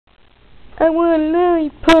I want a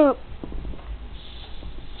lollipop.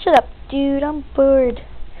 Shut up, dude. I'm bored.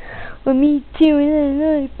 Well, me too. I want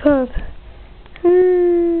a lollipop.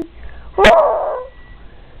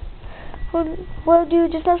 Well,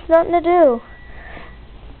 dude, just have nothing to do.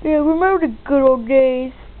 Yeah, remember the good old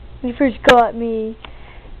days when you first got me?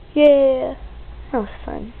 Yeah, that was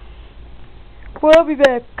fun. Well, I'll be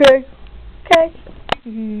back, okay? Okay.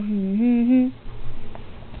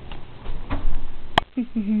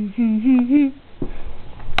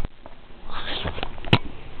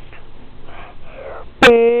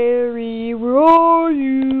 Barry, where are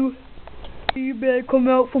you? You better come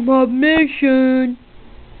out for my mission.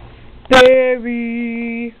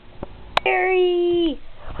 Barry. Barry.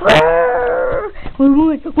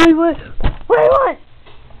 What?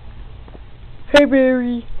 Hey,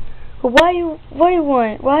 Barry. Why you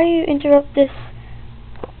want? Why you interrupt this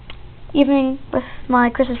evening with my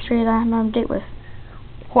Christmas tree that I'm on a date with?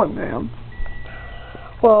 What, ma'am?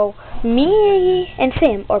 Well, me and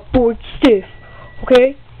Sam are bored stiff,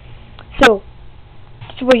 okay? So,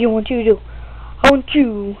 this is what I want you to do. I want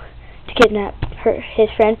you to kidnap his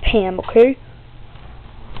friend Pam, okay?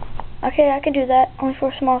 Okay, I can do that, only for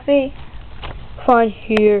a small fee. Fine,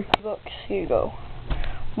 here. Look, here you go.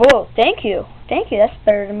 Whoa, thank you. That's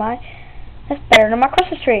better than my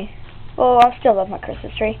Christmas tree. Well, I still love my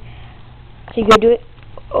Christmas tree. So you gonna do it?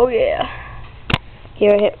 Oh yeah.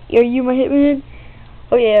 Here, are you my hitman?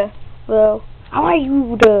 Oh yeah. Well, I want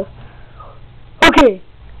you to. Okay.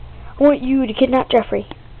 I want you to kidnap Jeffrey.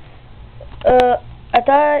 I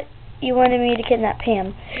thought you wanted me to kidnap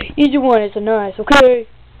Pam. Either one is nice, okay?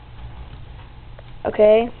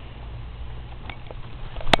 Okay.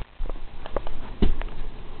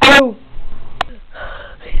 Oh.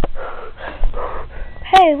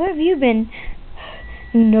 Hey, where have you been?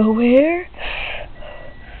 Nowhere.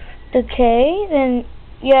 Okay, then,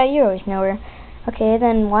 yeah, you're always nowhere. Okay,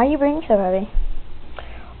 then why are you bringing so heavy?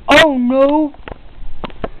 Oh, no.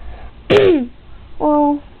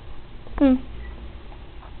 Well,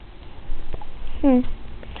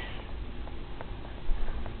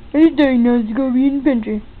 This day now is gonna be in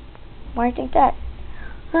pantry. Why do you think that?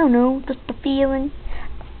 I don't know, just the feeling.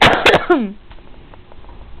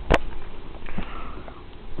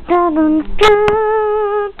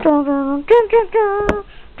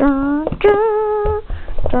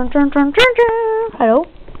 Hello?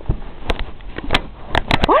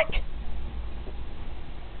 What?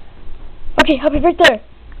 Okay, I'll be right there.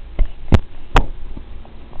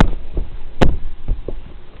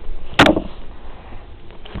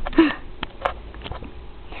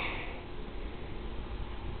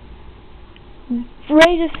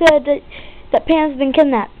 Ray just said that Pam's been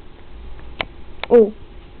kidnapped. Oh.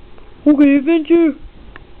 Okay, adventure.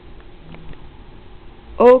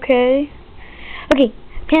 Okay. Okay,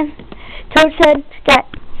 Pam. Toad said that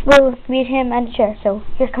we'll meet him at the chair, so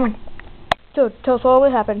here, come on. Toad, tell us all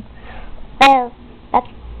what happened. Well,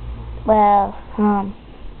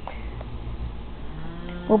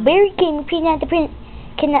 Barry came to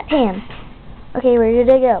kidnap Pam. Okay, where did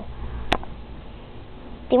they go?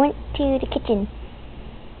 They went to the kitchen.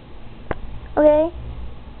 Okay.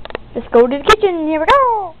 Let's go to the kitchen. Here we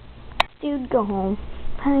go. Dude, go home.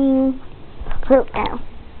 Put it down.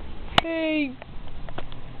 Hey,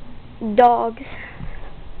 dogs.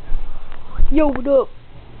 Yo, what up?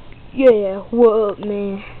 Yeah, what up,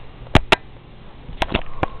 man?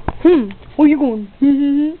 Where you going?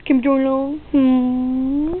 Can you join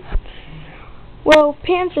along? Well,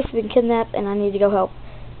 Pam's just been kidnapped and I need to go help.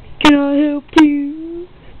 Can I help you?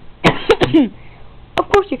 Of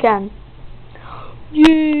course you can.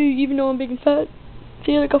 Yay, even though I'm big and fat.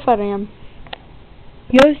 See, look how fat I am.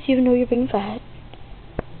 Yes, even though you're big and fat.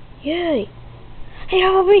 Yay. Hey,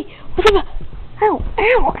 how about me? What's up? Ow.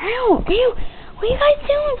 What are you guys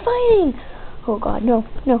doing fighting? Oh god, no,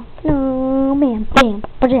 bam, bam.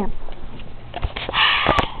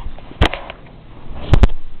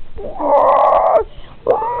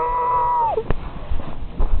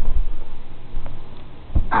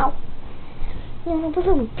 Ow. Come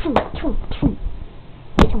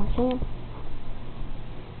on, Sam.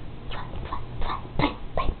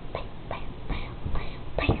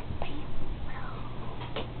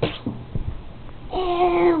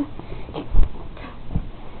 Ew.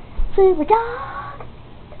 Super dog.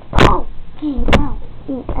 Oh, get out.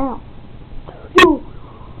 You.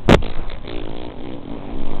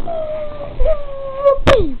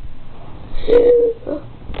 Okay.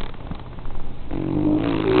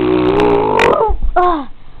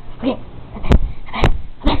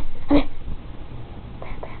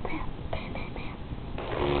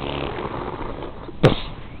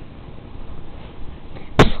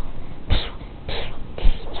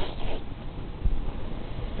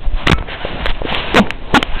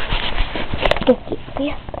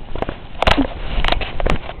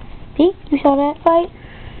 saw that fight?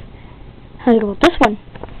 How's it go with this one?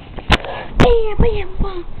 Bam, bam,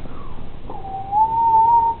 bam.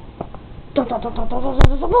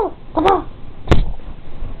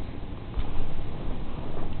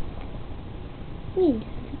 We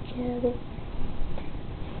each other.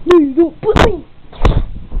 You don't put me.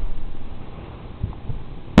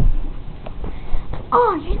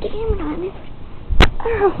 Oh, you hit the camera guy.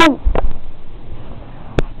 Ow!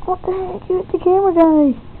 What the heck? You hit the camera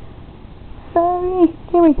guy. Sorry.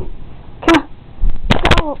 Camera. Come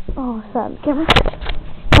on. Oh, sorry. Camera.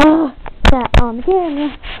 Oh, that on the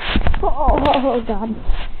camera. Oh, God.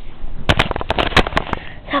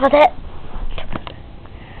 How about that?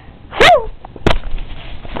 Woo!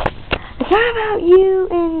 It's not about you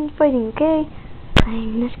and fighting, okay?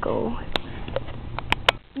 Let's go.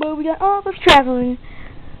 Well, we got all of us traveling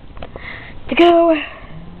to go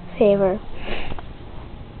save her.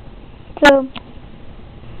 So,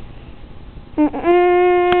 oh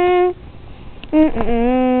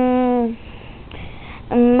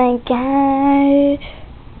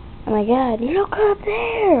my god, look up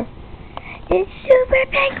there! It's Super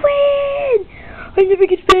Penguin! I'm the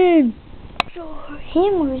biggest fan! So,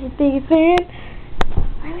 him was the biggest fan.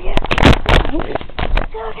 Oh my god.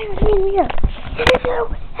 God, it is so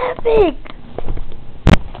epic!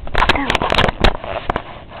 Ow.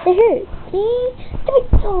 It hurt. See? Oh,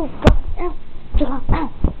 God. Ow. Ow.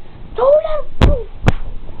 Hold on.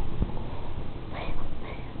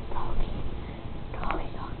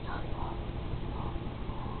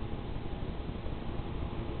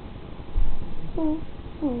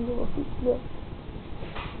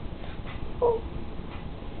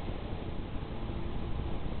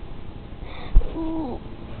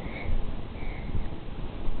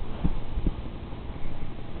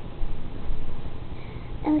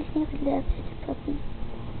 I was never loved as a puppy.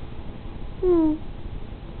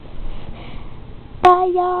 Bye,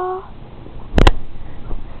 y'all.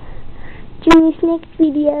 See you in this next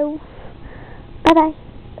video. Bye-bye.